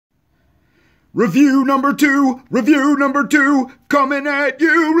Review number two, coming at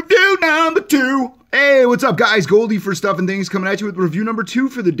you, review number two. Hey, what's up guys? Goldie for Stuff and Things coming at you with review number 2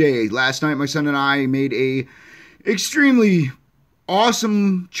 for the day. Last night my son and I made a extremely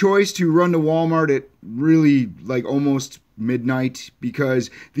awesome choice to run to Walmart at really like almost midnight because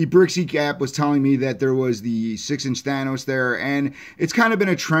the Brickseek app was telling me that there was the 6-inch Thanos there, and it's kind of been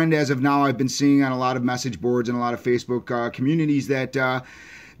a trend as of now. I've been seeing on a lot of message boards and a lot of Facebook communities that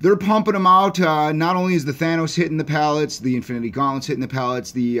they're pumping them out. Not only is the Thanos hitting the pallets, the Infinity Gauntlet's hitting the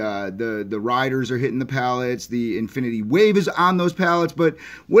pallets, the Riders are hitting the pallets, the Infinity Wave is on those pallets, but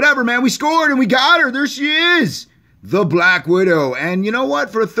whatever, man, we scored and we got her. There she is, the Black Widow. And you know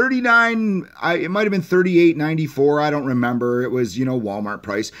what? For $39, it might have been $38.94. I don't remember. It was, Walmart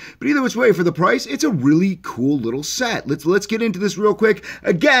price. But either which way, for the price, it's a really cool little set. Let's get into this real quick.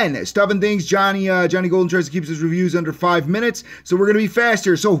 Again, Stuff and Things. Johnny Golden tries to keep his reviews under 5 minutes, so we're gonna be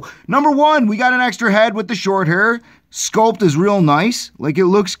faster. So number 1, we got an extra head with the short hair. Sculpt is real nice. Like, it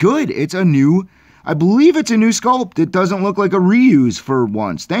looks good. It's a new, I believe it's a new sculpt. It doesn't look like a reuse for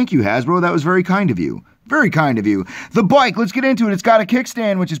once. Thank you, Hasbro. That was very kind of you. Very kind of you. The bike, let's get into it. It's got a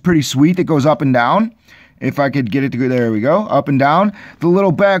kickstand, which is pretty sweet. It goes up and down. If I could get it to go, there we go, up and down. The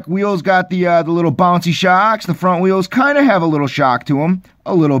little back wheels got the little bouncy shocks. The front wheels kind of have a little shock to them,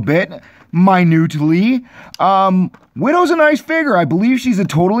 a little bit, minutely. Widow's a nice figure. I believe she's a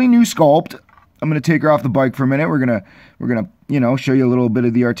totally new sculpt. I'm gonna take her off the bike for a minute. We're gonna show you a little bit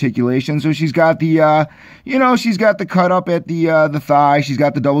of the articulation. So she's got the she's got the cut up at the thigh. She's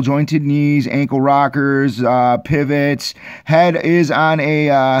got the double jointed knees, ankle rockers, pivots. Head is on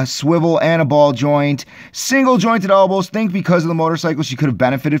a swivel and a ball joint. Single jointed elbows. Think because of the motorcycle she could have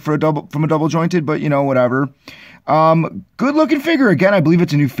benefited from a double jointed, but whatever. Good looking figure. Again, I believe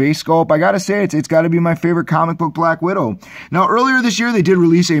it's a new face sculpt. I gotta say, it's gotta be my favorite comic book Black Widow. Now, earlier this year, they did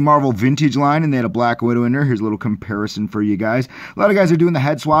release a Marvel Vintage line, and they had a Black Widow in there. Here's a little comparison for you guys. A lot of guys are doing the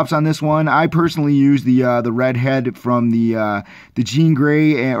head swaps on this one. I personally use the red head from the Jean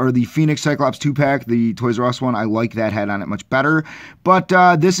Grey or the Phoenix Cyclops 2-pack, the Toys R Us one. I like that head on it much better. But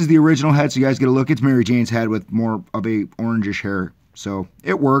this is the original head, so you guys get a look. It's Mary Jane's head with more of a orangish hair. So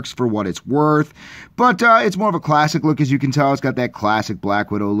it works for what it's worth, but it's more of a classic look, as you can tell. It's got that classic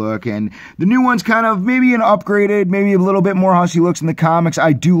Black Widow look, and the new one's kind of maybe an upgraded, maybe a little bit more how she looks in the comics.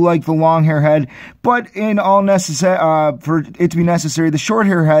 I do like the long hair head, but in all necessary, for it to be necessary, the short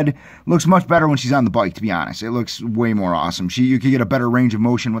hair head looks much better when she's on the bike, to be honest. It looks way more awesome. You could get a better range of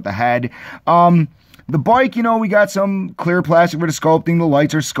motion with the head. The bike, we got some clear plastic for the sculpting. The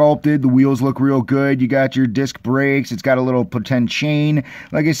lights are sculpted. The wheels look real good. You got your disc brakes. It's got a little pretend chain.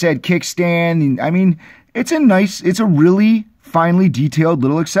 Like I said, kickstand. I mean, it's a really finely detailed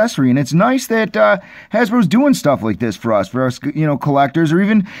little accessory, and it's nice that Hasbro's doing stuff like this for us, collectors, or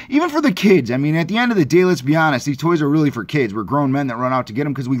even for the kids. I mean, at the end of the day, let's be honest, these toys are really for kids. We're grown men that run out to get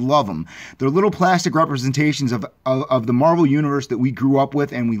them because we love them. They're little plastic representations of the Marvel universe that we grew up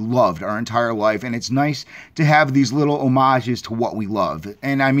with and we loved our entire life, and it's nice to have these little homages to what we love.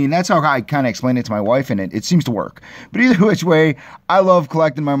 And I mean, that's how I kind of explain it to my wife, and it seems to work. But either which way, I love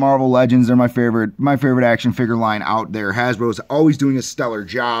collecting my Marvel Legends. They're my favorite action figure line out there. Hasbro's always doing a stellar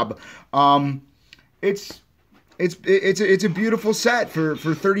job. It's a beautiful set for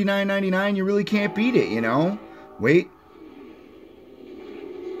 $39.99. You really can't beat it, Wait.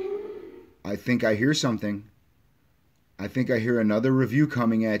 I think I hear something. I think I hear another review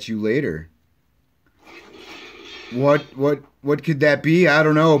coming at you later. What could that be? I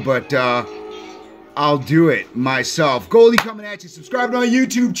don't know, but I'll do it myself. Goldie coming at you. Subscribe to my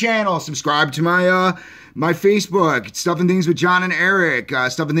YouTube channel. Subscribe to my Facebook, Stuff and Things with John and Eric.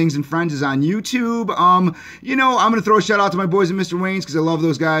 Stuff and Things and Friends is on YouTube. I'm going to throw a shout out to my boys at Mr. Wayne's because I love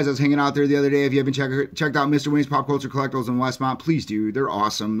those guys. I was hanging out there the other day. If you haven't checked out Mr. Wayne's Pop Culture Collectibles in Westmont, please do. They're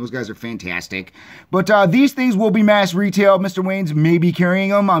awesome. Those guys are fantastic. But these things will be mass retail. Mr. Wayne's may be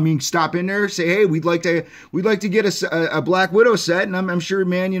carrying them. I mean, stop in there, say, hey, we'd like to get a Black Widow set, and I'm sure,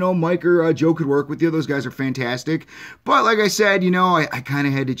 man, Mike or Joe could work with you. Those guys are fantastic. But like I said, I kind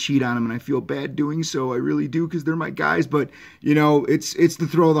of had to cheat on them, and I feel bad doing so. I really do, because they're my guys, but it's the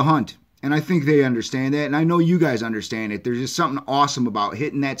thrill of the hunt, and I think they understand that, and I know you guys understand it. There's just something awesome about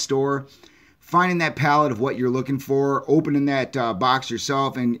hitting that store, finding that palette of what you're looking for, opening that box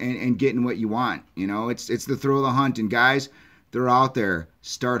yourself, and getting what you want. It's the thrill of the hunt, and guys, they're out there.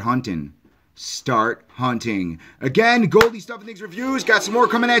 Start hunting. Start hunting. Again, Goldie Stuff and Things reviews. Got some more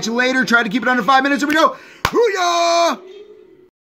coming at you later. Try to keep it under 5 minutes. Here we go. Hoo-yah!